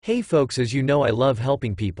Hey folks, as you know, I love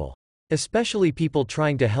helping people. Especially people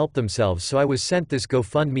trying to help themselves, so I was sent this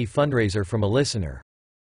GoFundMe fundraiser from a listener.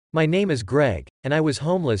 My name is Greg, and I was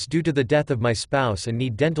homeless due to the death of my spouse and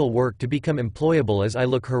need dental work to become employable as I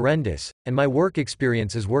look horrendous, and my work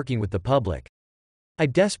experience is working with the public. I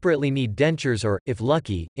desperately need dentures or, if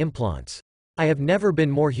lucky, implants. I have never been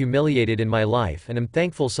more humiliated in my life and am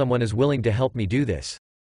thankful someone is willing to help me do this.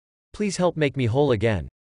 Please help make me whole again.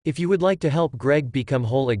 If you would like to help Greg become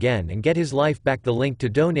whole again and get his life back, the link to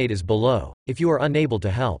donate is below. If you are unable to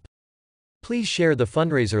help, please share the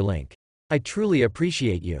fundraiser link. I truly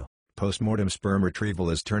appreciate you. Postmortem sperm retrieval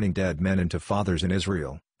is turning dead men into fathers in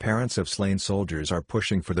Israel. Parents of slain soldiers are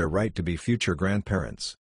pushing for their right to be future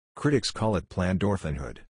grandparents. Critics call it planned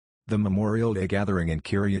orphanhood. The Memorial Day gathering in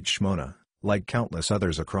Kiryat Shmona, like countless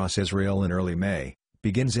others across Israel in early May,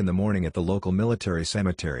 begins in the morning at the local military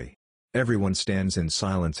cemetery. Everyone stands in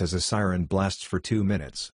silence as a siren blasts for 2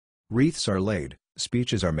 minutes. Wreaths are laid,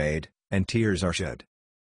 speeches are made, and tears are shed.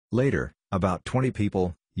 Later, about 20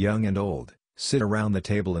 people, young and old, sit around the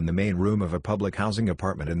table in the main room of a public housing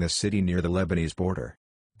apartment in this city near the Lebanese border.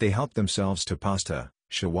 They help themselves to pasta,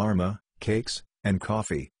 shawarma, cakes, and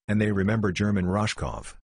coffee, and they remember German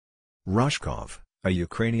Roshkov. Roshkov, a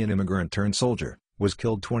Ukrainian immigrant turned soldier, was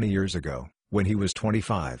killed 20 years ago, when he was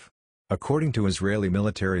 25. According to Israeli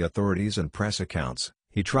military authorities and press accounts,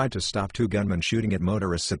 he tried to stop 2 gunmen shooting at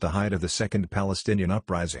motorists at the height of the Second Palestinian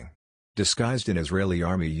Uprising. Disguised in Israeli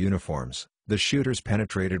army uniforms, the shooters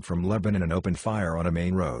penetrated from Lebanon and opened fire on a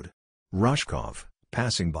main road. Roshkov,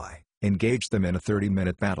 passing by, engaged them in a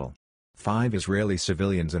 30-minute battle. 5 Israeli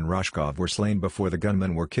civilians and Roshkov were slain before the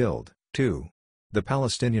gunmen were killed, too. The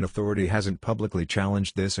Palestinian Authority hasn't publicly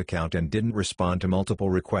challenged this account and didn't respond to multiple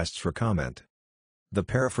requests for comment. The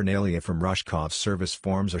paraphernalia from Roshkov's service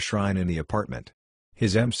forms a shrine in the apartment.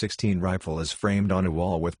 His M16 rifle is framed on a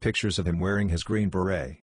wall with pictures of him wearing his green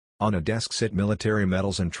beret. On a desk sit military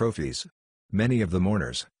medals and trophies. Many of the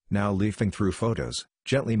mourners, now leafing through photos,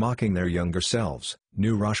 gently mocking their younger selves,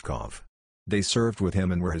 knew Roshkov. They served with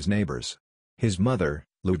him and were his neighbors. His mother,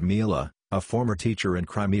 Ludmila, a former teacher in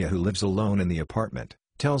Crimea who lives alone in the apartment,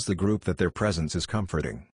 tells the group that their presence is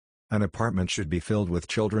comforting. An apartment should be filled with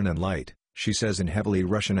children and light, she says in heavily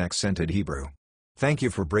Russian-accented Hebrew. Thank you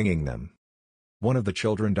for bringing them. One of the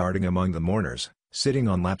children darting among the mourners, sitting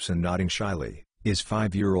on laps and nodding shyly, is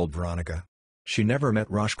 5-year-old Veronica. She never met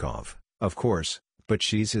Roshkov, of course, but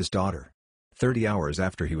she's his daughter. 30 hours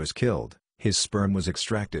after he was killed, his sperm was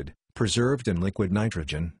extracted, preserved in liquid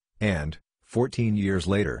nitrogen, and, 14 years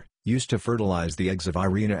later, used to fertilize the eggs of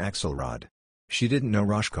Irina Axelrod. She didn't know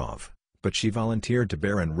Roshkov, but she volunteered to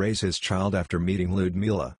bear and raise his child after meeting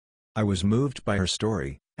Ludmila. I was moved by her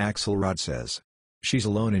story, Axelrod says. She's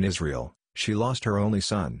alone in Israel, she lost her only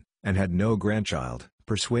son, and had no grandchild.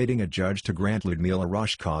 Persuading a judge to grant Ludmila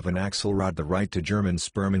Roshkov and Axelrod the right to German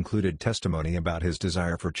sperm included testimony about his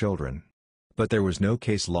desire for children. But there was no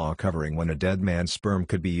case law covering when a dead man's sperm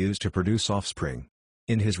could be used to produce offspring.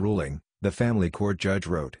 In his ruling, the family court judge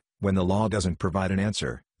wrote, "When the law doesn't provide an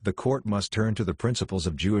answer, the court must turn to the principles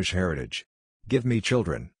of Jewish heritage. Give me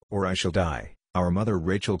children, or I shall die," our mother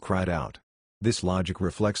Rachel cried out. This logic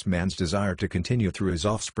reflects man's desire to continue through his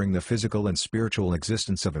offspring the physical and spiritual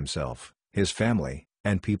existence of himself, his family,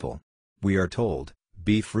 and people. We are told,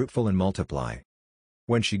 "Be fruitful and multiply."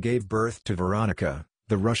 When she gave birth to Veronica,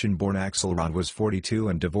 the Russian-born Axelrod was 42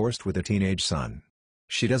 and divorced with a teenage son.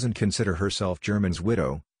 She doesn't consider herself German's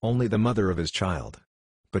widow, only the mother of his child.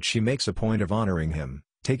 But she makes a point of honoring him,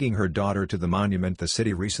 taking her daughter to the monument the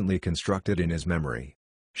city recently constructed in his memory.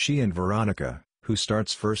 She and Veronica, who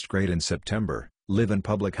starts first grade in September, live in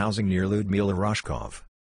public housing near Ludmila Roshkov.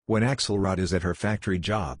 When Axelrod is at her factory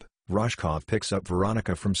job, Roshkov picks up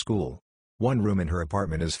Veronica from school. One room in her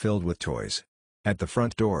apartment is filled with toys. At the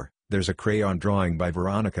front door, there's a crayon drawing by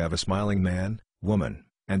Veronica of a smiling man, woman,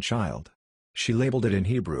 and child. She labeled it in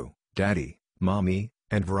Hebrew, Daddy, Mommy,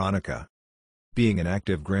 and Veronica. Being an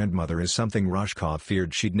active grandmother is something Roshkov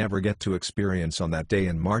feared she'd never get to experience on that day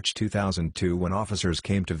in March 2002 when officers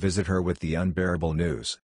came to visit her with the unbearable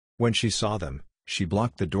news. When she saw them, she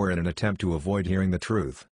blocked the door in an attempt to avoid hearing the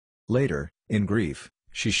truth. Later, in grief,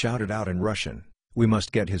 she shouted out in Russian, "We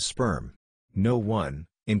must get his sperm." No one,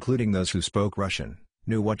 including those who spoke Russian,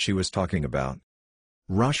 knew what she was talking about.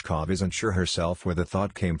 Roshkov isn't sure herself where the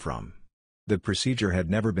thought came from. The procedure had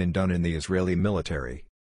never been done in the Israeli military.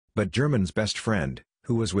 But German's best friend,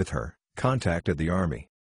 who was with her, contacted the army.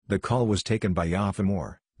 The call was taken by Yafa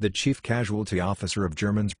Moore, the chief casualty officer of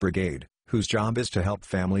German's brigade, whose job is to help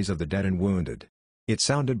families of the dead and wounded. "It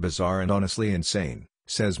sounded bizarre and honestly insane,"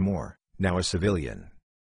 says Moore, now a civilian.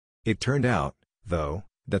 It turned out, though,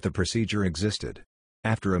 that the procedure existed.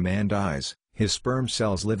 After a man dies, his sperm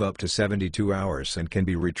cells live up to 72 hours and can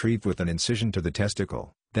be retrieved with an incision to the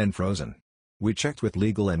testicle, then frozen. We checked with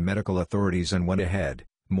legal and medical authorities and went ahead,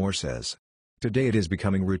 Moore says. Today it is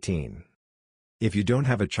becoming routine. If you don't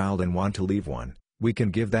have a child and want to leave one, we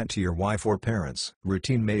can give that to your wife or parents.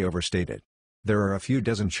 Routine may overstate it. There are a few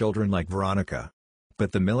dozen children like Veronica.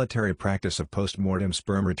 But the military practice of post-mortem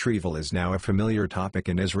sperm retrieval is now a familiar topic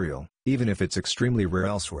in Israel, even if it's extremely rare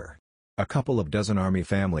elsewhere. A couple of dozen army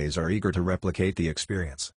families are eager to replicate the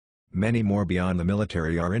experience. Many more beyond the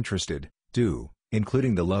military are interested, too,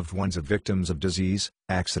 including the loved ones of victims of disease,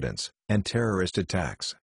 accidents, and terrorist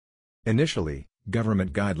attacks. Initially,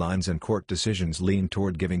 government guidelines and court decisions leaned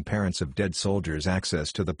toward giving parents of dead soldiers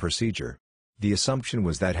access to the procedure. The assumption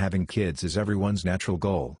was that having kids is everyone's natural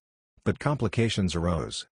goal. But complications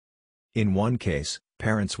arose. In one case,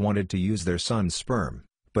 parents wanted to use their son's sperm,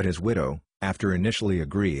 but his widow, after initially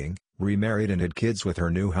agreeing, remarried and had kids with her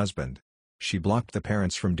new husband. She blocked the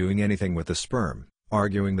parents from doing anything with the sperm,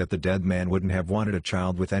 arguing that the dead man wouldn't have wanted a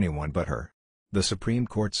child with anyone but her. The Supreme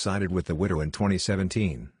Court sided with the widow in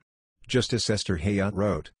 2017. Justice Esther Hayat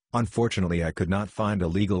wrote, "Unfortunately, I could not find a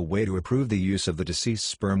legal way to approve the use of the deceased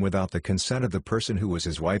sperm without the consent of the person who was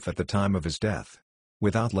his wife at the time of his death."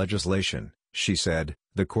 Without legislation, she said,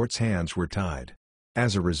 the court's hands were tied.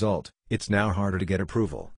 As a result, it's now harder to get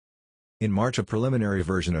approval. In March, a preliminary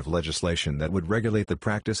version of legislation that would regulate the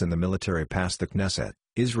practice in the military passed the Knesset,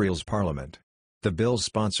 Israel's parliament. The bill's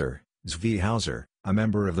sponsor, Zvi Hauser, a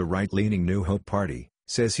member of the right-leaning New Hope Party,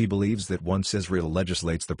 says he believes that once Israel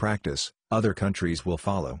legislates the practice, other countries will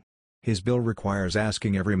follow. His bill requires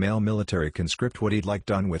asking every male military conscript what he'd like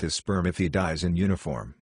done with his sperm if he dies in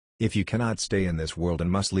uniform. If you cannot stay in this world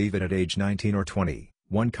and must leave it at age 19 or 20,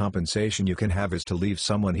 one compensation you can have is to leave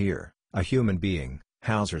someone here, a human being,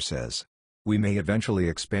 Hauser says. We may eventually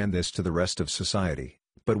expand this to the rest of society,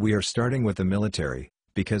 but we are starting with the military,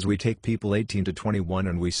 because we take people 18 to 21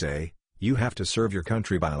 and we say, you have to serve your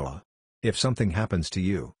country by law. If something happens to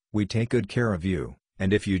you, we take good care of you,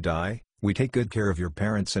 and if you die, we take good care of your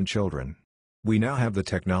parents and children. We now have the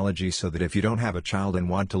technology so that if you don't have a child and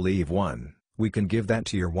want to leave one, we can give that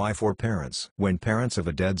to your wife or parents. When parents of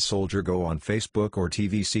a dead soldier go on Facebook or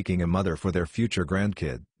TV seeking a mother for their future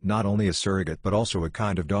grandkid, not only a surrogate but also a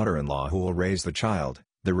kind of daughter-in-law who will raise the child,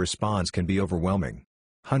 the response can be overwhelming.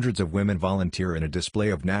 Hundreds of women volunteer in a display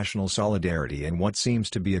of national solidarity in what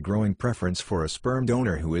seems to be a growing preference for a sperm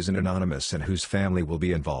donor who isn't anonymous and whose family will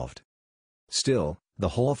be involved. Still, the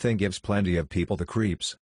whole thing gives plenty of people the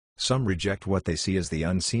creeps. Some reject what they see as the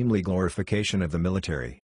unseemly glorification of the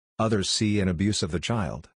military. Others see an abuse of the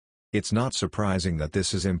child. It's not surprising that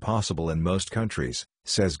this is impossible in most countries,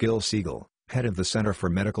 says Gil Siegel, head of the Center for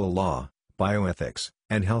Medical Law, Bioethics,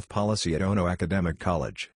 and Health Policy at Ono Academic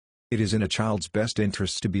College. It is in a child's best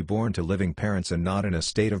interests to be born to living parents and not in a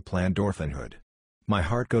state of planned orphanhood. My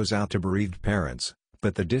heart goes out to bereaved parents,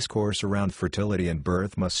 but the discourse around fertility and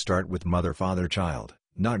birth must start with mother-father-child,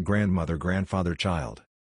 not grandmother-grandfather-child.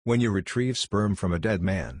 When you retrieve sperm from a dead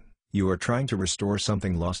man, you are trying to restore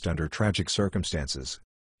something lost under tragic circumstances.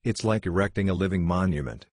 It's like erecting a living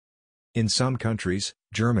monument. In some countries,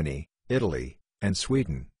 Germany, Italy, and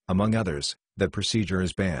Sweden, among others, the procedure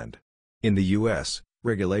is banned. In the U.S.,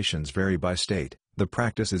 regulations vary by state. The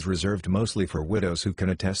practice is reserved mostly for widows who can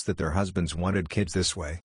attest that their husbands wanted kids this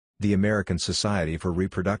way. The American Society for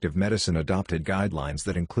Reproductive Medicine adopted guidelines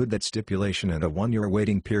that include that stipulation and a 1-year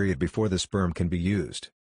waiting period before the sperm can be used.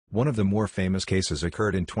 One of the more famous cases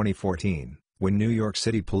occurred in 2014, when New York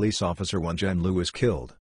City police officer Wangen Liu was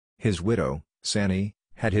killed. His widow, Sani,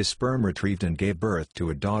 had his sperm retrieved and gave birth to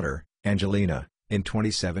a daughter, Angelina, in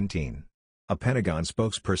 2017. A Pentagon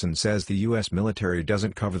spokesperson says the U.S. military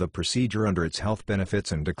doesn't cover the procedure under its health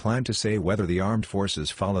benefits and declined to say whether the armed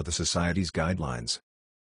forces follow the society's guidelines.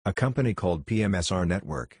 A company called PMSR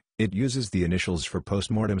Network, it uses the initials for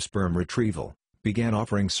postmortem sperm retrieval, began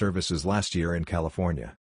offering services last year in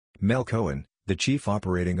California. Mel Cohen, the chief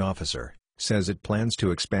operating officer, says it plans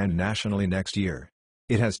to expand nationally next year.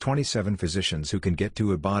 It has 27 physicians who can get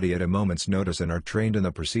to a body at a moment's notice and are trained in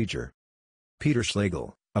the procedure. Peter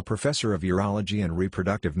Schlegel, a professor of urology and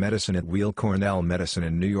reproductive medicine at Weill Cornell Medicine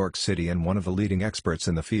in New York City and one of the leading experts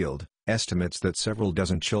in the field, estimates that several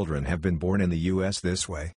dozen children have been born in the U.S. this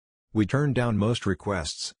way. We turn down most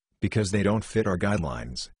requests, because they don't fit our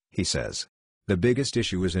guidelines, he says. The biggest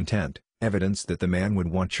issue is intent, evidence that the man would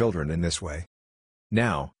want children in this way.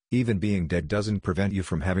 Now, even being dead doesn't prevent you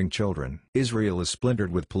from having children. Israel is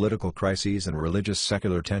splintered with political crises and religious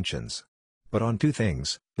secular tensions. But on two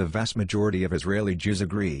things, the vast majority of Israeli Jews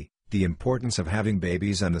agree: the importance of having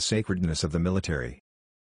babies and the sacredness of the military.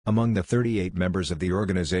 Among the 38 members of the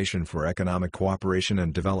Organization for Economic Cooperation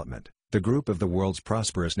and Development, the group of the world's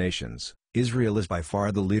prosperous nations, Israel is by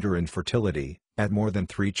far the leader in fertility, at more than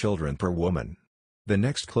 3 children per woman. The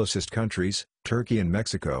next closest countries, Turkey and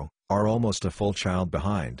Mexico, are almost a full child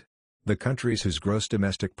behind. The countries whose gross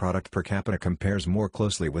domestic product per capita compares more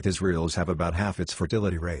closely with Israel's have about half its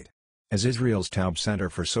fertility rate. As Israel's Taub Center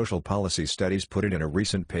for Social Policy Studies put it in a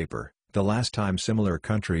recent paper, the last time similar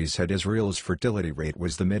countries had Israel's fertility rate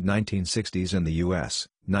was the mid-1960s in the US,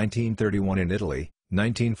 1931 in Italy,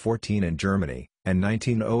 1914 in Germany, and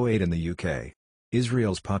 1908 in the UK.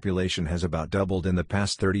 Israel's population has about doubled in the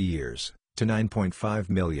past 30 years, to 9.5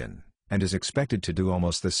 million, and is expected to do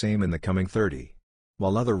almost the same in the coming 30.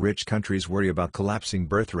 While other rich countries worry about collapsing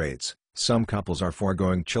birth rates, some couples are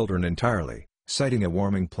foregoing children entirely, citing a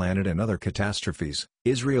warming planet and other catastrophes.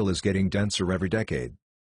 Israel is getting denser every decade.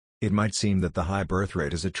 It might seem that the high birth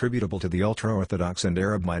rate is attributable to the ultra-Orthodox and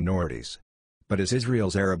Arab minorities. But as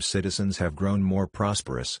Israel's Arab citizens have grown more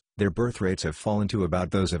prosperous, their birth rates have fallen to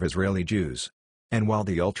about those of Israeli Jews. And while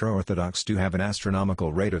the ultra-Orthodox do have an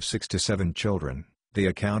astronomical rate of 6 to 7 children, they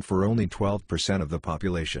account for only 12% of the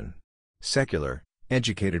population. Secular,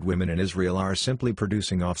 educated women in Israel are simply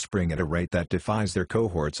producing offspring at a rate that defies their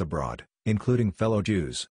cohorts abroad, including fellow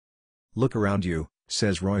Jews. Look around you,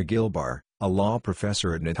 says Roy Gilbar, a law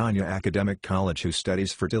professor at Netanya Academic College who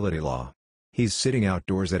studies fertility law. He's sitting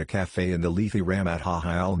outdoors at a cafe in the leafy Ramat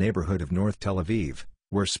HaHayal neighborhood of North Tel Aviv,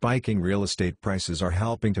 where spiking real estate prices are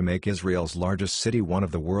helping to make Israel's largest city one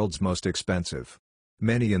of the world's most expensive.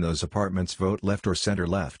 Many in those apartments vote left or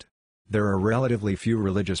center-left. There are relatively few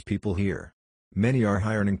religious people here. Many are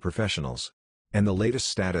high-earning professionals. And the latest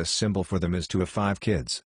status symbol for them is to have 5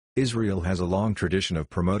 kids. Israel has a long tradition of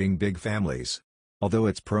promoting big families. Although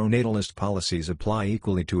its pro-natalist policies apply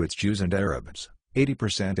equally to its Jews and Arabs,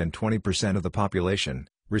 80% and 20% of the population,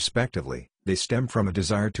 respectively, they stem from a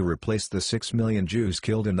desire to replace the 6 million Jews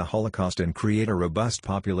killed in the Holocaust and create a robust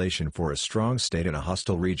population for a strong state in a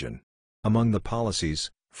hostile region. Among the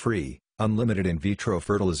policies, free, unlimited in vitro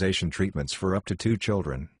fertilization treatments for up to 2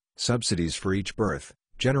 children, subsidies for each birth,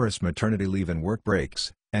 generous maternity leave and work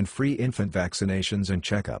breaks, and free infant vaccinations and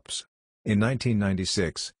checkups. In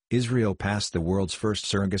 1996, Israel passed the world's first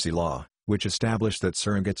surrogacy law, which established that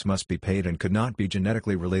surrogates must be paid and could not be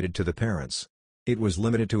genetically related to the parents. It was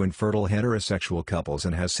limited to infertile heterosexual couples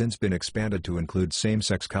and has since been expanded to include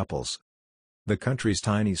same-sex couples. The country's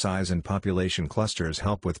tiny size and population clusters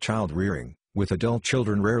help with child rearing, with adult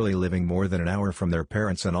children rarely living more than an hour from their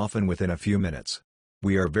parents and often within a few minutes.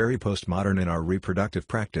 We are very postmodern in our reproductive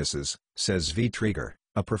practices, says V. Trieger,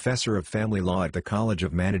 a professor of family law at the College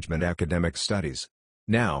of Management Academic Studies.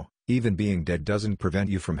 Now, even being dead doesn't prevent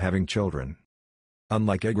you from having children.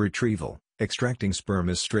 Unlike egg retrieval, extracting sperm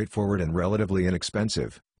is straightforward and relatively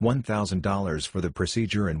inexpensive, $1,000 for the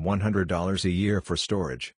procedure and $100 a year for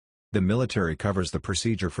storage. The military covers the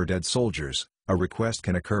procedure for dead soldiers. A request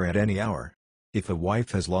can occur at any hour. If a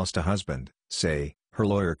wife has lost a husband, say, her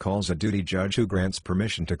lawyer calls a duty judge who grants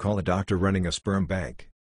permission to call a doctor running a sperm bank.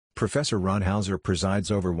 Professor Ron Hauser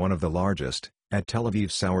presides over one of the largest, at Tel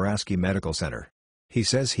Aviv's Sourasky Medical Center. He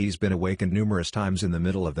says he's been awakened numerous times in the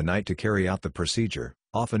middle of the night to carry out the procedure,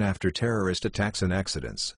 often after terrorist attacks and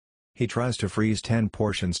accidents. He tries to freeze 10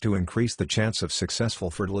 portions to increase the chance of successful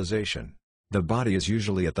fertilization. The body is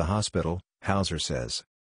usually at the hospital, Hauser says.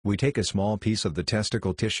 We take a small piece of the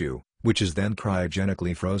testicle tissue, which is then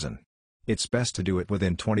cryogenically frozen. It's best to do it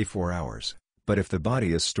within 24 hours, but if the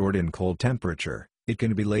body is stored in cold temperature, it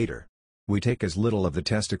can be later. We take as little of the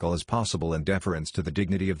testicle as possible in deference to the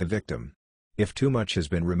dignity of the victim. If too much has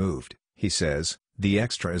been removed, he says, the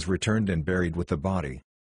extra is returned and buried with the body.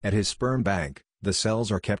 At his sperm bank, the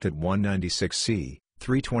cells are kept at 196C,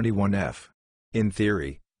 321F. In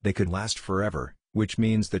theory, they could last forever, which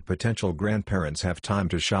means that potential grandparents have time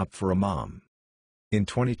to shop for a mom. In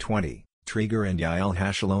 2020, Trieger and Yael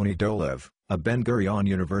Hashaloni Dolev, a Ben-Gurion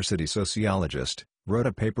University sociologist, wrote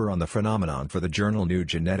a paper on the phenomenon for the journal New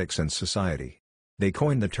Genetics and Society. They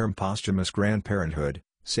coined the term posthumous grandparenthood,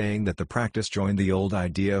 saying that the practice joined the old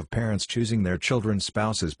idea of parents choosing their children's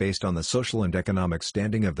spouses based on the social and economic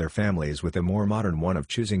standing of their families with a more modern one of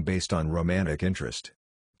choosing based on romantic interest.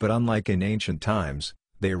 But unlike in ancient times,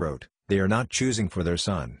 they wrote, they are not choosing for their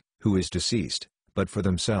son, who is deceased, but for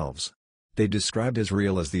themselves. They described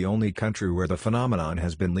Israel as the only country where the phenomenon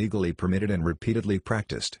has been legally permitted and repeatedly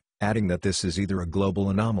practiced, adding that this is either a global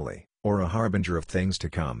anomaly, or a harbinger of things to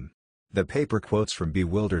come. The paper quotes from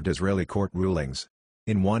bewildered Israeli court rulings.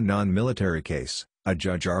 In one non-military case, a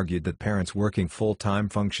judge argued that parents working full-time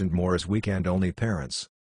functioned more as weekend-only parents.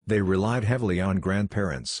 They relied heavily on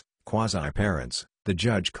grandparents, quasi-parents, The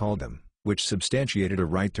judge called them, which substantiated a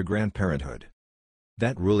right to grandparenthood.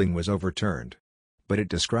 That ruling was overturned. But it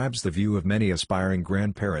describes the view of many aspiring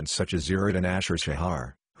grandparents such as Zirid and Asher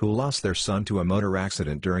Shahar, who lost their son to a motor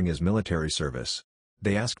accident during his military service.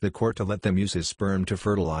 They asked the court to let them use his sperm to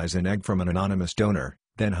fertilize an egg from an anonymous donor,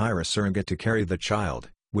 then hire a surrogate to carry the child,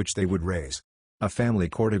 which they would raise. A family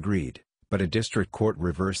court agreed, but a district court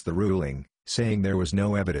reversed the ruling, saying there was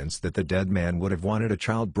no evidence that the dead man would have wanted a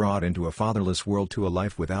child brought into a fatherless world to a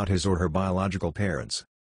life without his or her biological parents.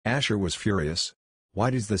 Asher was furious. "Why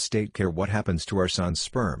does the state care what happens to our son's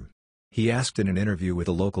sperm?" He asked in an interview with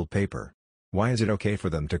a local paper. "Why is it okay for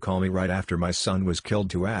them to call me right after my son was killed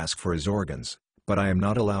to ask for his organs, but I am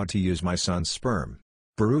not allowed to use my son's sperm?"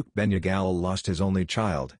 Baruch Ben Yigal lost his only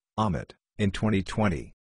child, Amit, in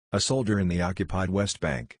 2020. A soldier in the occupied West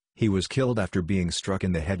Bank, he was killed after being struck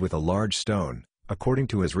in the head with a large stone, according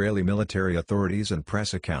to Israeli military authorities and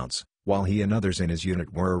press accounts, while he and others in his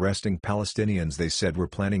unit were arresting Palestinians they said were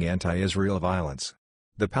planning anti-Israel violence.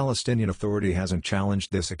 The Palestinian Authority hasn't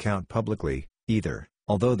challenged this account publicly, either,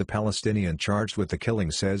 although the Palestinian charged with the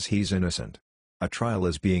killing says he's innocent. A trial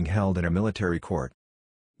is being held in a military court.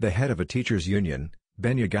 The head of a teachers' union,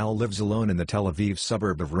 Ben Yigal, lives alone in the Tel Aviv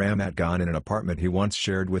suburb of Ramat Gan in an apartment he once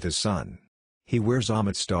shared with his son. He wears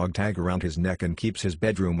Amit's dog tag around his neck and keeps his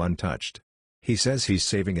bedroom untouched. He says he's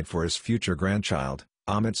saving it for his future grandchild.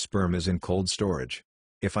 Amit's sperm is in cold storage.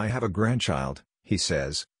 "If I have a grandchild," he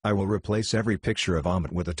says, "I will replace every picture of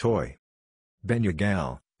Amit with a toy." Ben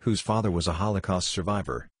Yigal, whose father was a Holocaust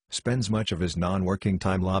survivor, spends much of his non-working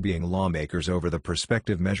time lobbying lawmakers over the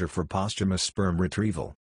prospective measure for posthumous sperm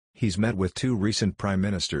retrieval. He's met with two recent prime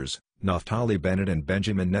ministers, Naftali Bennett and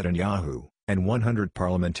Benjamin Netanyahu, and 100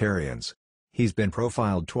 parliamentarians. He's been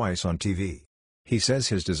profiled twice on TV. He says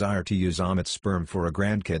his desire to use Amit's sperm for a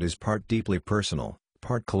grandkid is part deeply personal,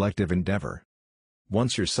 part collective endeavor.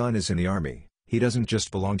 "Once your son is in the army, he doesn't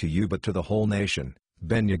just belong to you but to the whole nation,"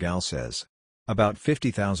 Ben Yigal says. About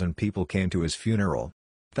 50,000 people came to his funeral.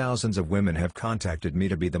 "Thousands of women have contacted me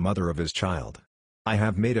to be the mother of his child. I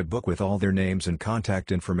have made a book with all their names and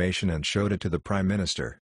contact information and showed it to the Prime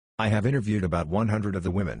Minister. I have interviewed about 100 of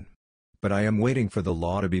the women. But I am waiting for the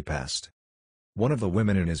law to be passed." One of the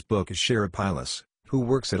women in his book is Shira Pilas, who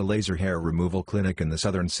works at a laser hair removal clinic in the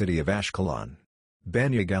southern city of Ashkelon.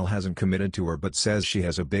 Ben Yigal hasn't committed to her but says she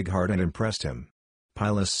has a big heart and impressed him.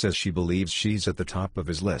 Pilas says she believes she's at the top of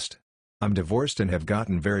his list. "I'm divorced and have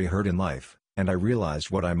gotten very hurt in life, and I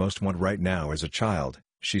realized what I most want right now is a child,"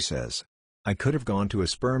 she says. "I could have gone to a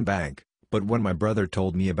sperm bank, but when my brother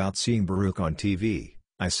told me about seeing Baruch on TV,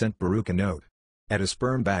 I sent Baruch a note. At a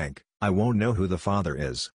sperm bank, I won't know who the father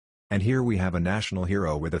is. And here we have a national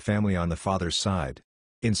hero with a family on the father's side.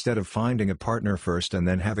 Instead of finding a partner first and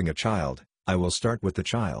then having a child, I will start with the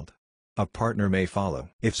child. A partner may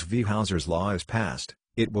follow." If Zvi Hauser's law is passed,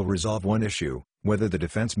 it will resolve one issue, whether the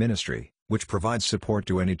Defense Ministry, which provides support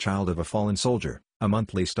to any child of a fallen soldier, a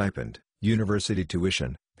monthly stipend, university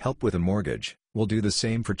tuition, help with a mortgage, will do the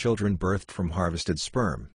same for children birthed from harvested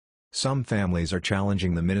sperm. Some families are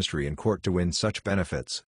challenging the ministry in court to win such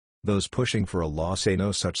benefits. Those pushing for a law say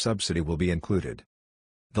no such subsidy will be included.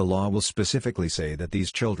 The law will specifically say that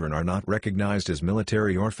these children are not recognized as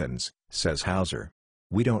military orphans, says Hauser.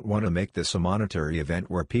 "We don't want to make this a monetary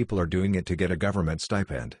event where people are doing it to get a government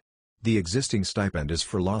stipend. The existing stipend is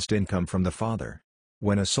for lost income from the father.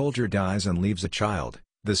 When a soldier dies and leaves a child,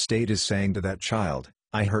 the state is saying to that child,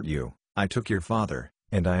 'I hurt you, I took your father,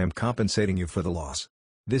 and I am compensating you for the loss.'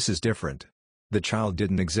 This is different. The child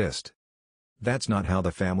didn't exist." That's not how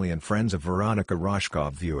the family and friends of Veronica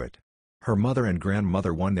Rashkov view it. Her mother and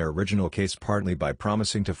grandmother won their original case partly by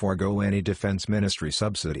promising to forego any defense ministry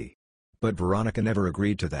subsidy. But Veronica never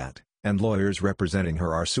agreed to that, and lawyers representing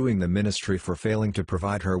her are suing the ministry for failing to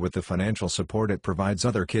provide her with the financial support it provides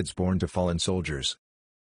other kids born to fallen soldiers.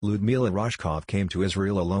 Ludmila Rashkov came to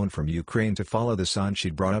Israel alone from Ukraine to follow the son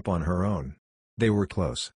she'd brought up on her own. They were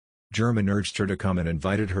close. German urged her to come and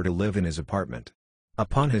invited her to live in his apartment.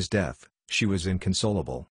 Upon his death, she was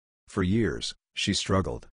inconsolable. For years, she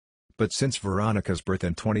struggled. But since Veronica's birth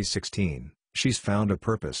in 2016, she's found a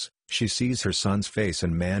purpose. She sees her son's face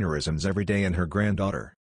and mannerisms every day in her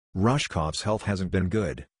granddaughter. Rashkov's health hasn't been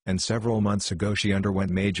good, and several months ago she underwent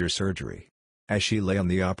major surgery. As she lay on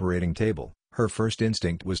the operating table, her first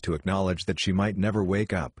instinct was to acknowledge that she might never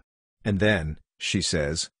wake up. And then, she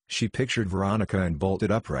says, she pictured Veronica and bolted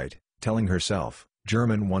upright, telling herself,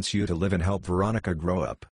 "German wants you to live and help Veronica grow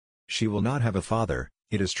up." She will not have a father,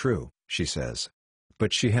 it is true, she says.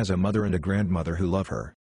 But she has a mother and a grandmother who love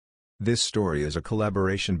her. This story is a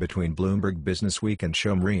collaboration between Bloomberg Businessweek and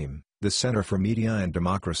Shomrim, the Center for Media and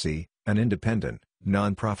Democracy, an independent,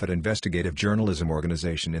 non-profit investigative journalism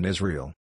organization in Israel.